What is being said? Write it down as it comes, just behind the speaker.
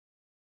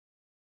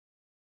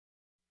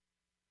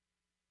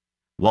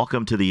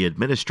Welcome to the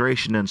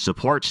Administration and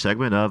Support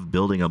segment of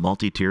Building a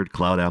Multi-Tiered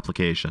Cloud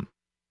Application.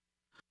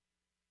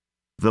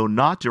 Though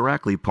not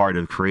directly part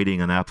of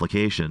creating an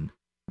application,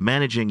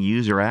 managing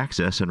user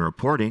access and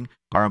reporting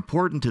are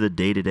important to the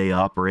day-to-day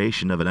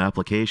operation of an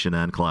application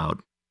and cloud.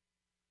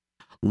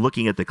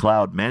 Looking at the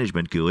Cloud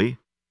Management GUI,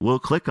 we'll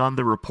click on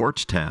the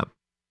Reports tab.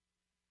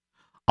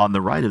 On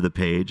the right of the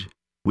page,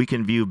 we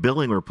can view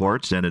billing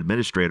reports and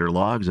administrator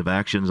logs of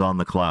actions on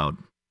the cloud.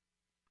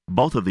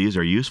 Both of these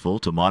are useful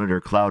to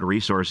monitor cloud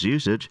resource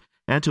usage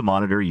and to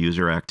monitor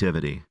user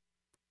activity.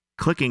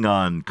 Clicking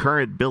on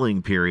Current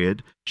Billing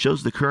Period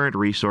shows the current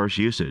resource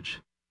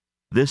usage.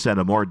 This and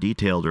a more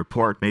detailed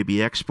report may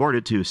be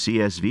exported to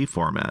CSV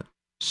format,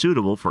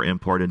 suitable for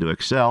import into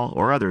Excel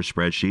or other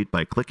spreadsheet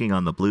by clicking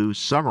on the blue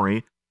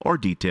Summary or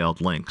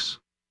Detailed links.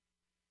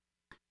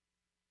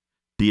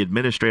 The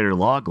Administrator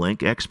Log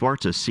link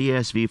exports a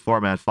CSV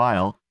format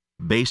file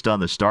based on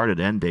the start and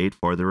end date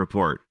for the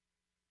report.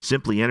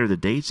 Simply enter the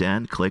dates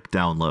and click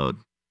Download.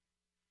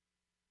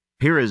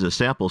 Here is a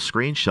sample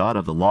screenshot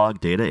of the log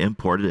data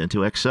imported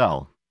into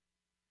Excel.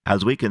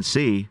 As we can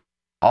see,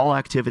 all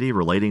activity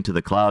relating to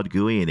the Cloud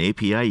GUI and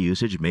API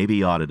usage may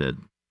be audited.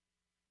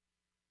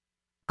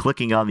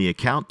 Clicking on the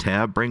Account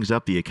tab brings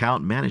up the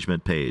Account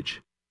Management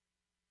page.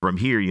 From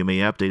here, you may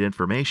update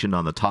information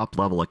on the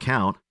top-level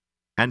account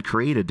and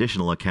create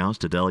additional accounts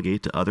to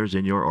delegate to others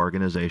in your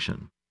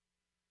organization.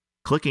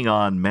 Clicking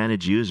on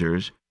Manage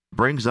Users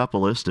brings up a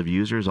list of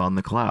users on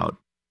the cloud.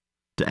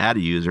 To add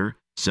a user,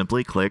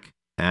 simply click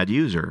Add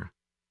User.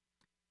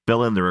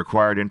 Fill in the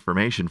required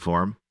information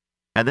form,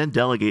 and then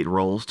delegate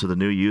roles to the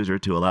new user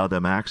to allow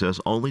them access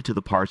only to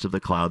the parts of the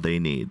cloud they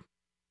need.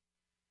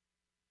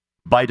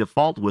 By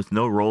default, with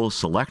no roles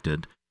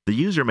selected, the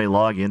user may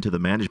log into the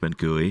Management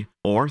GUI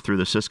or through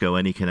the Cisco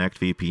AnyConnect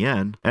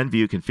VPN and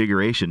view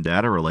configuration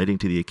data relating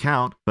to the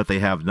account, but they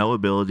have no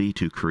ability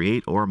to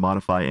create or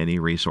modify any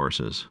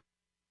resources.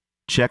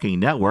 Checking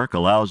Network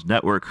allows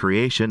network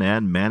creation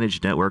and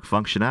manage network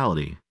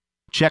functionality.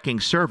 Checking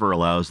Server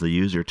allows the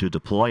user to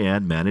deploy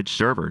and manage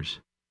servers.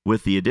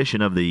 With the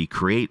addition of the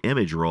Create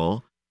Image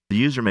role, the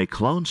user may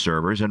clone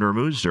servers and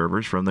remove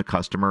servers from the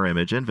customer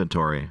image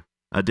inventory.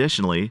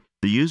 Additionally,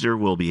 the user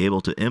will be able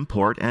to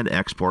import and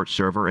export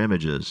server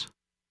images.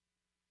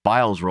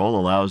 Files role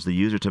allows the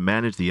user to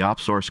manage the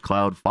OpSource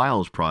Cloud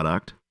Files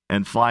product.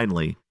 And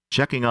finally,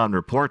 checking on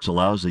reports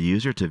allows the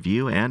user to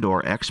view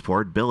and/or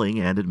export billing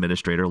and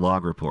administrator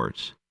log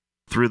reports.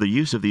 Through the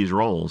use of these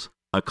roles,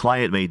 a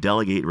client may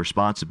delegate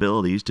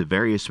responsibilities to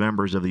various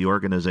members of the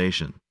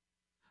organization.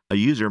 A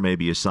user may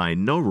be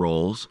assigned no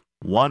roles,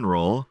 one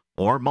role,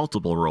 or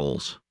multiple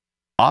roles.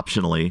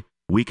 Optionally,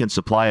 we can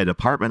supply a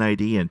department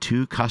ID and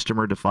 2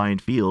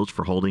 customer-defined fields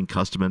for holding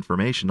custom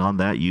information on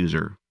that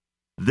user.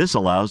 This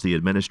allows the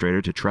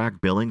administrator to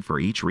track billing for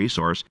each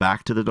resource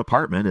back to the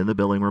department in the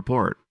billing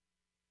report.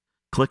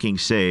 Clicking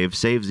Save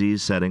saves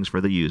these settings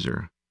for the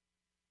user.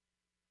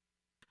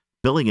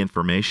 Billing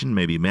information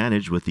may be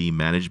managed with the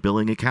Manage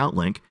Billing Account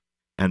link,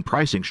 and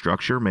pricing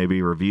structure may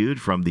be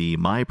reviewed from the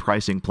My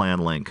Pricing Plan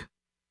link.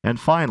 And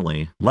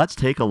finally, let's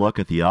take a look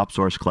at the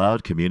OpSource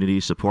Cloud Community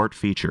Support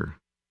feature.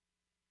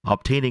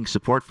 Obtaining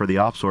support for the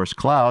OpSource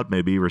Cloud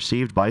may be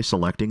received by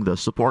selecting the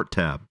Support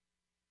tab.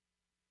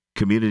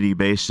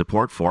 Community-based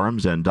support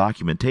forums and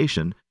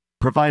documentation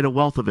provide a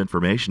wealth of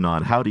information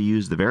on how to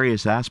use the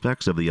various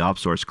aspects of the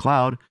OpSource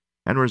Cloud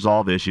and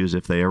resolve issues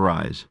if they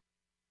arise.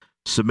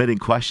 Submitting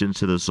questions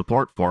to the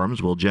support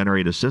forums will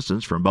generate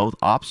assistance from both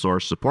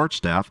OpSource support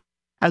staff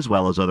as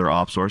well as other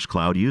OpSource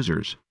Cloud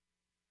users.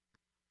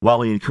 While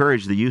we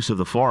encourage the use of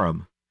the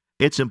forum,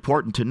 it's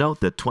important to note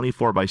that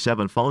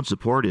 24/7 phone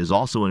support is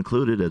also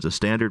included as a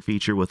standard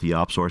feature with the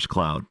OpSource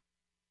Cloud.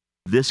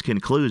 This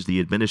concludes the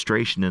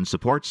Administration and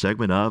Support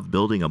segment of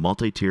Building a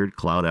Multi-Tiered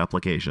Cloud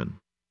Application.